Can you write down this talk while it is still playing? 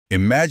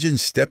Imagine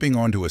stepping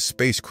onto a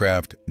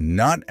spacecraft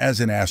not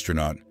as an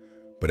astronaut,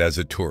 but as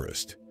a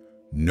tourist.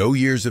 No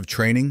years of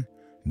training,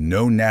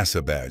 no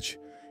NASA badge.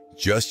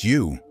 Just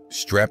you,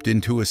 strapped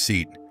into a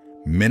seat,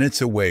 minutes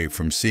away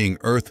from seeing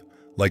Earth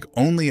like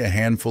only a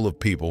handful of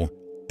people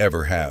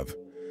ever have.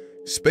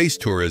 Space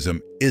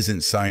tourism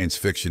isn't science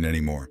fiction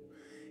anymore.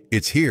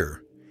 It's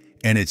here,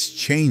 and it's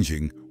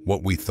changing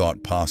what we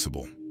thought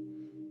possible.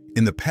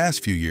 In the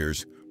past few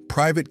years,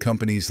 private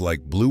companies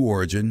like Blue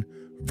Origin,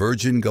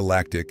 Virgin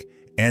Galactic,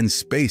 and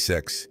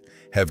SpaceX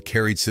have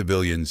carried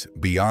civilians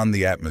beyond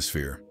the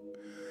atmosphere.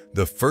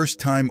 The first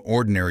time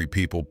ordinary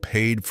people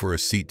paid for a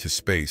seat to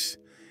space,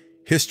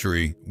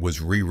 history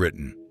was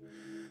rewritten.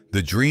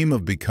 The dream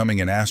of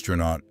becoming an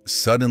astronaut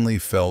suddenly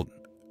felt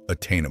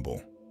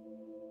attainable.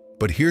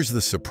 But here's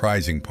the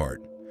surprising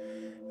part.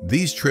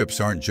 These trips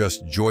aren't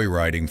just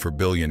joyriding for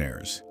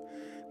billionaires.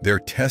 They're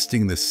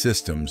testing the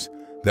systems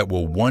that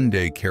will one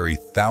day carry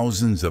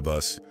thousands of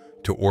us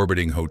to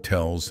orbiting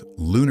hotels,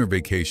 lunar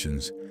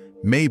vacations,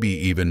 maybe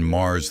even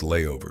Mars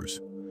layovers.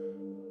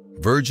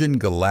 Virgin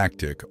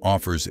Galactic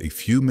offers a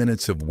few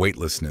minutes of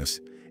weightlessness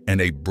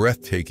and a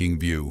breathtaking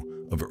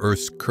view of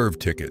Earth's curve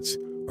tickets,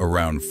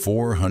 around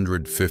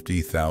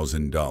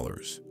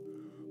 $450,000.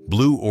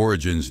 Blue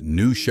Origin's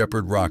New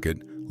Shepard rocket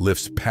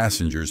lifts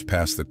passengers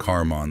past the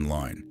Kármán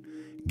line,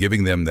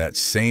 giving them that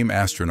same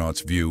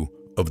astronaut's view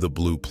of the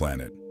blue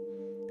planet.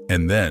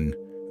 And then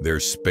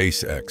there's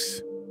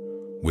SpaceX.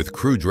 With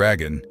Crew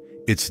Dragon,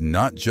 it's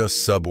not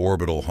just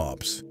suborbital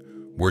hops.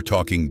 We're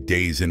talking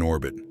days in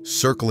orbit,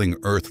 circling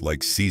Earth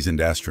like seasoned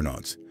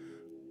astronauts.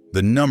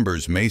 The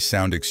numbers may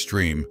sound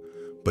extreme,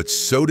 but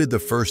so did the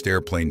first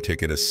airplane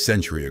ticket a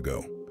century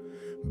ago.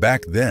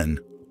 Back then,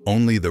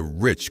 only the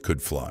rich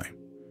could fly.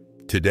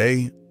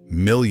 Today,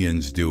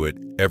 millions do it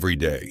every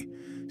day.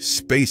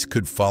 Space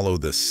could follow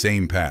the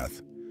same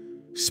path.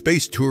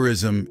 Space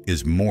tourism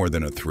is more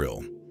than a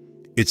thrill.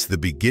 It's the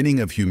beginning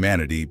of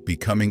humanity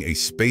becoming a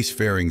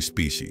spacefaring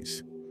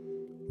species.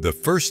 The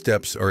first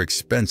steps are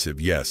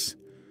expensive, yes,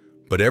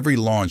 but every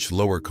launch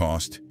lower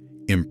cost,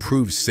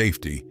 improves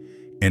safety,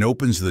 and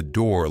opens the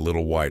door a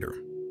little wider.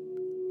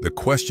 The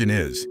question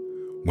is,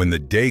 when the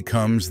day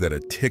comes that a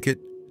ticket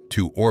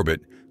to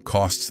orbit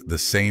costs the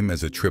same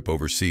as a trip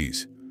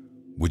overseas,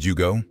 would you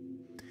go?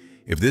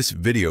 If this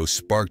video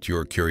sparked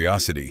your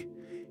curiosity,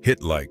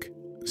 hit like,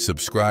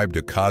 subscribe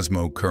to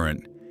Cosmo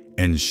Current,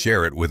 and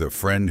share it with a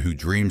friend who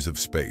dreams of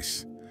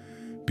space.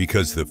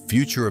 Because the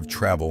future of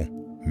travel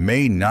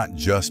may not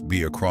just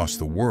be across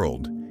the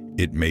world,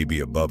 it may be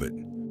above it.